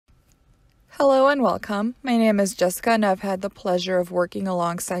Hello and welcome. My name is Jessica and I've had the pleasure of working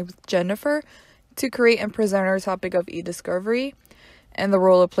alongside with Jennifer to create and present our topic of eDiscovery and the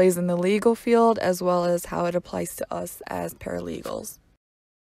role it plays in the legal field as well as how it applies to us as paralegals.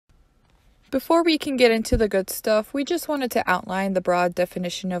 Before we can get into the good stuff, we just wanted to outline the broad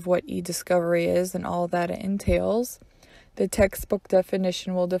definition of what eDiscovery is and all that it entails. The textbook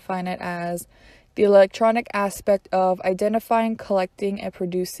definition will define it as the electronic aspect of identifying, collecting, and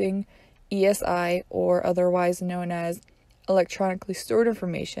producing ESI, or otherwise known as electronically stored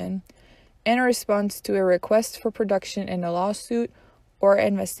information, in response to a request for production in a lawsuit or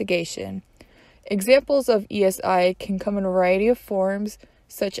investigation. Examples of ESI can come in a variety of forms,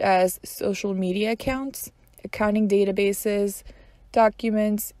 such as social media accounts, accounting databases,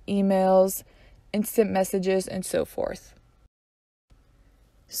 documents, emails, instant messages, and so forth.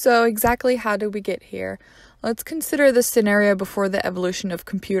 So exactly how did we get here? Let's consider the scenario before the evolution of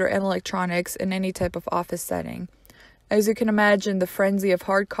computer and electronics in any type of office setting. As you can imagine, the frenzy of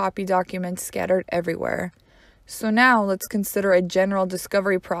hard copy documents scattered everywhere. So now let's consider a general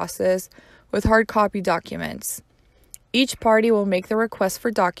discovery process with hard copy documents. Each party will make the request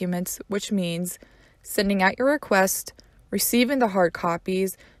for documents, which means sending out your request, receiving the hard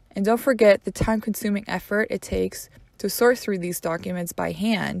copies, and don't forget the time-consuming effort it takes to sort through these documents by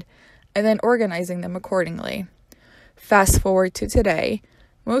hand, and then organizing them accordingly. Fast forward to today,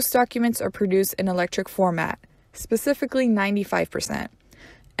 most documents are produced in electronic format, specifically 95%.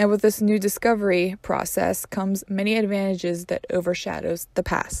 And with this new discovery process comes many advantages that overshadows the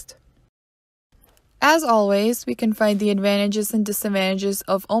past. As always, we can find the advantages and disadvantages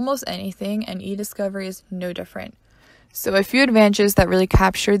of almost anything, and eDiscovery is no different. So a few advantages that really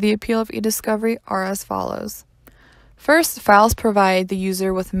capture the appeal of eDiscovery are as follows. First, files provide the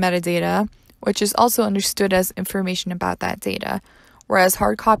user with metadata, which is also understood as information about that data, whereas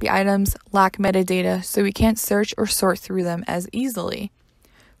hard copy items lack metadata, so we can't search or sort through them as easily.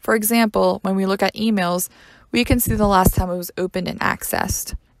 For example, when we look at emails, we can see the last time it was opened and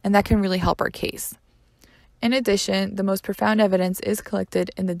accessed, and that can really help our case. In addition, the most profound evidence is collected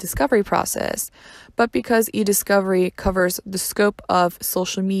in the discovery process, but because eDiscovery covers the scope of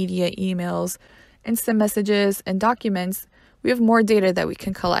social media, emails, instant messages, and documents, we have more data that we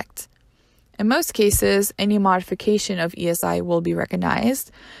can collect. In most cases, any modification of ESI will be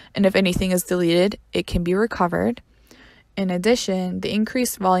recognized, and if anything is deleted, it can be recovered. In addition, the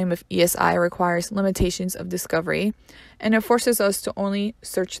increased volume of ESI requires limitations of discovery, and it forces us to only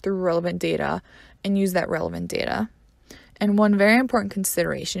search through relevant data and use that relevant data. And one very important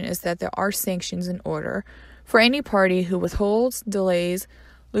consideration is that there are sanctions in order for any party who withholds, delays,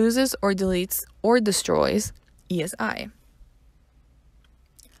 loses or deletes or destroys ESI.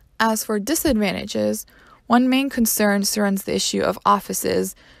 As for disadvantages, one main concern surrounds the issue of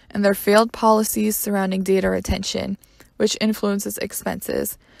offices and their failed policies surrounding data retention, which influences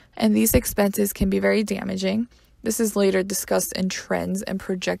expenses, and these expenses can be very damaging. This is later discussed in trends and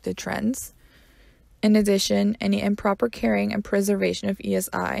projected trends. In addition, any improper carrying and preservation of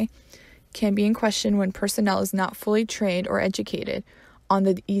ESI can be in question when personnel is not fully trained or educated on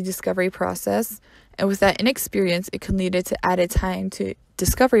the eDiscovery process, and with that inexperience, it can lead to added time to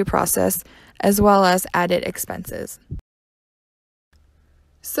discovery process as well as added expenses.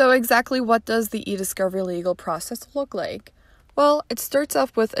 So exactly what does the eDiscovery legal process look like? Well, it starts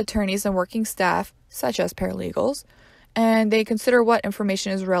off with attorneys and working staff, such as paralegals, and they consider what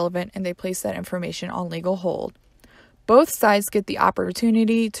information is relevant and they place that information on legal hold. Both sides get the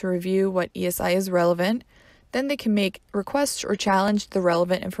opportunity to review what ESI is relevant. Then they can make requests or challenge the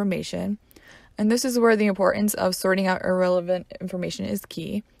relevant information. And this is where the importance of sorting out irrelevant information is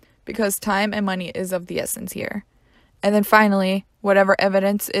key, because time and money is of the essence here. And then finally, whatever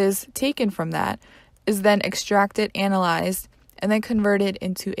evidence is taken from that is then extracted, analyzed, and then converted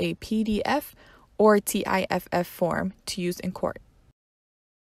into a PDF or TIFF form to use in court.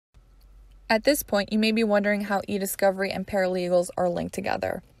 At this point, you may be wondering how eDiscovery and paralegals are linked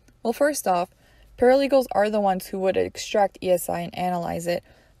together. Well, first off, paralegals are the ones who would extract ESI and analyze it,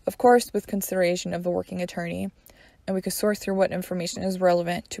 of course with consideration of the working attorney, and we could sort through what information is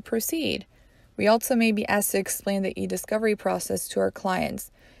relevant to proceed. We also may be asked to explain the eDiscovery process to our clients,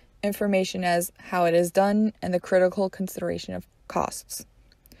 information as how it is done and the critical consideration of costs.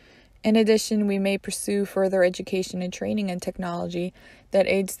 In addition, we may pursue further education and training in technology that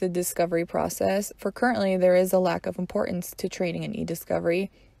aids the discovery process, for currently there is a lack of importance to training in eDiscovery,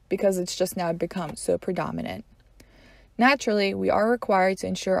 because it's just now become so predominant. Naturally, we are required to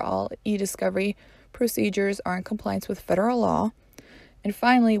ensure all eDiscovery procedures are in compliance with federal law. And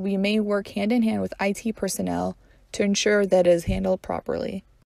finally, we may work hand in hand with IT personnel to ensure that it is handled properly.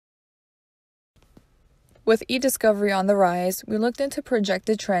 With eDiscovery on the rise, we looked into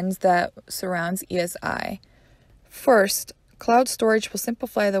projected trends that surrounds ESI. First, cloud storage will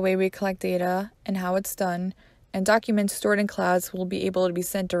simplify the way we collect data and how it's done, and documents stored in clouds will be able to be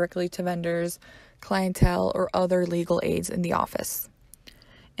sent directly to vendors, clientele, or other legal aides in the office.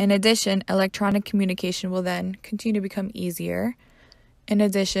 In addition, electronic communication will then continue to become easier. In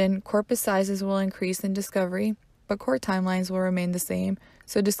addition, corpus sizes will increase in Discovery, but court timelines will remain the same,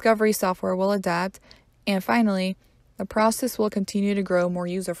 so Discovery software will adapt. And finally, the process will continue to grow more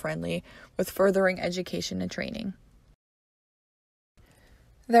user-friendly with furthering education and training.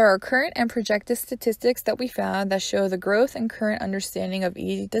 There are current and projected statistics that we found that show the growth and current understanding of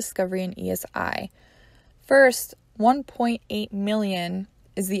eDiscovery and ESI. First, 1.8 million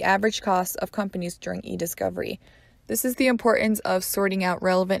is the average cost of companies during eDiscovery. This is the importance of sorting out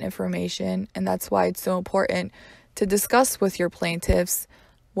relevant information, and that's why it's so important to discuss with your plaintiffs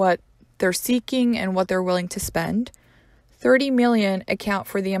what they're seeking and what they're willing to spend. 30 million account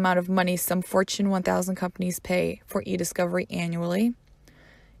for the amount of money some Fortune 1000 companies pay for eDiscovery annually.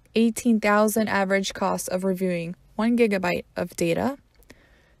 18,000 average cost of reviewing 1 gigabyte of data.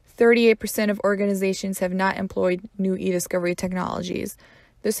 38% of organizations have not employed new eDiscovery technologies.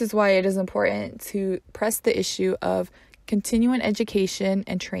 This is why it is important to press the issue of continuing education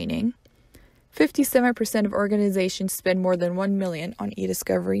and training. 57% of organizations spend more than $1 million on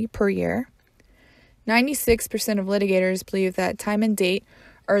eDiscovery per year. 96% of litigators believe that time and date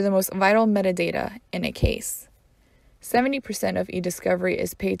are the most vital metadata in a case. 70% of eDiscovery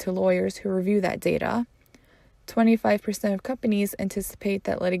is paid to lawyers who review that data. 25% of companies anticipate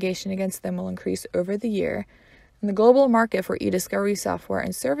that litigation against them will increase over the year, and the global market for eDiscovery software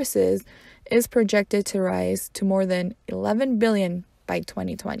and services is projected to rise to more than $11 billion by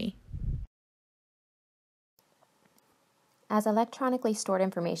 2020. As electronically stored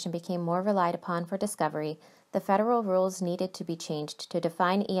information became more relied upon for discovery, the federal rules needed to be changed to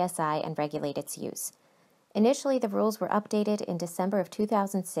define ESI and regulate its use. Initially, the rules were updated in December of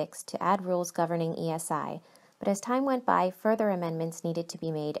 2006 to add rules governing ESI, but as time went by, further amendments needed to be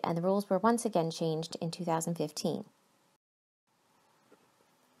made, and the rules were once again changed in 2015.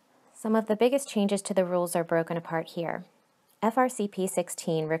 Some of the biggest changes to the rules are broken apart here. FRCP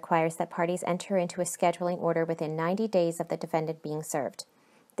 16 requires that parties enter into a scheduling order within 90 days of the defendant being served.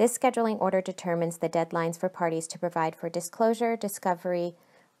 This scheduling order determines the deadlines for parties to provide for disclosure, discovery,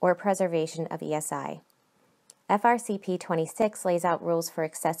 or preservation of ESI. FRCP 26 lays out rules for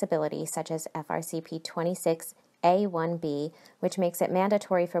accessibility, such as FRCP 26A1B, which makes it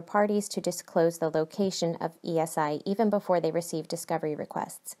mandatory for parties to disclose the location of ESI even before they receive discovery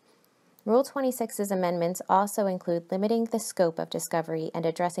requests. Rule 26's amendments also include limiting the scope of discovery and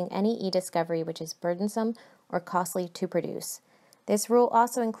addressing any eDiscovery which is burdensome or costly to produce. This rule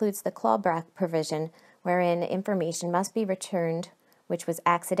also includes the clawback provision, wherein information must be returned which was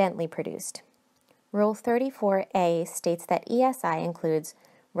accidentally produced. Rule 34A states that ESI includes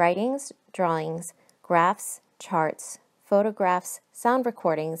writings, drawings, graphs, charts, photographs, sound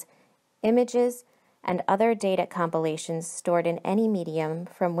recordings, images, and other data compilations stored in any medium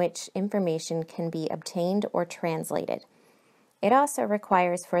from which information can be obtained or translated. It also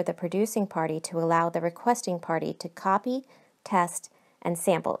requires for the producing party to allow the requesting party to copy, test, and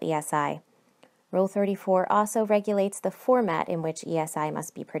sample ESI. Rule 34 also regulates the format in which ESI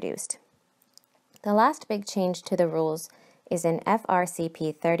must be produced. The last big change to the rules is in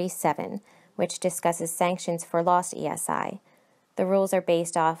FRCP 37, which discusses sanctions for lost ESI. The rules are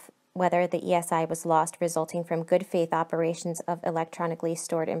based off whether the ESI was lost resulting from good faith operations of electronically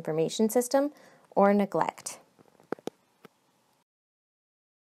stored information system or neglect.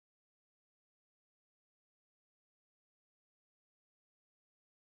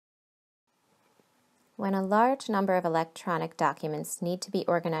 When a large number of electronic documents need to be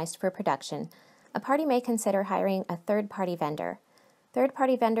organized for production, a party may consider hiring a third-party vendor.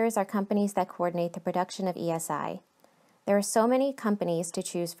 Third-party vendors are companies that coordinate the production of ESI. There are so many companies to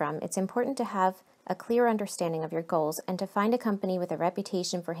choose from, it's important to have a clear understanding of your goals and to find a company with a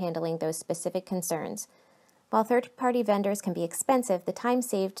reputation for handling those specific concerns. While third-party vendors can be expensive, the time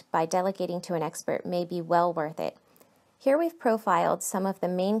saved by delegating to an expert may be well worth it. Here we've profiled some of the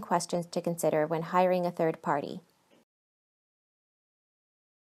main questions to consider when hiring a third party.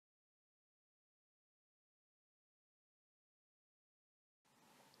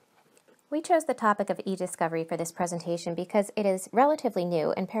 We chose the topic of eDiscovery for this presentation because it is relatively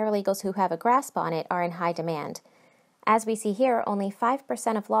new and paralegals who have a grasp on it are in high demand. As we see here, only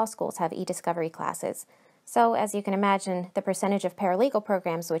 5% of law schools have eDiscovery classes. So, as you can imagine, the percentage of paralegal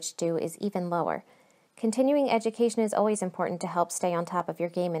programs which do is even lower. Continuing education is always important to help stay on top of your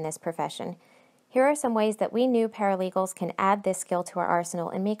game in this profession. Here are some ways that we new paralegals can add this skill to our arsenal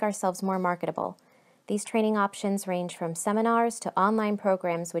and make ourselves more marketable. These training options range from seminars to online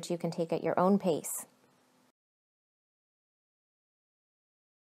programs which you can take at your own pace.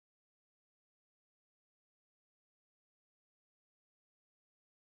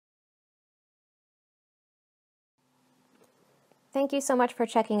 Thank you so much for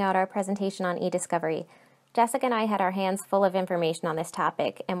checking out our presentation on eDiscovery. Jessica and I had our hands full of information on this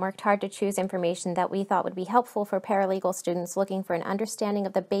topic and worked hard to choose information that we thought would be helpful for paralegal students looking for an understanding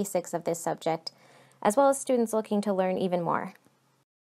of the basics of this subject, as well as students looking to learn even more.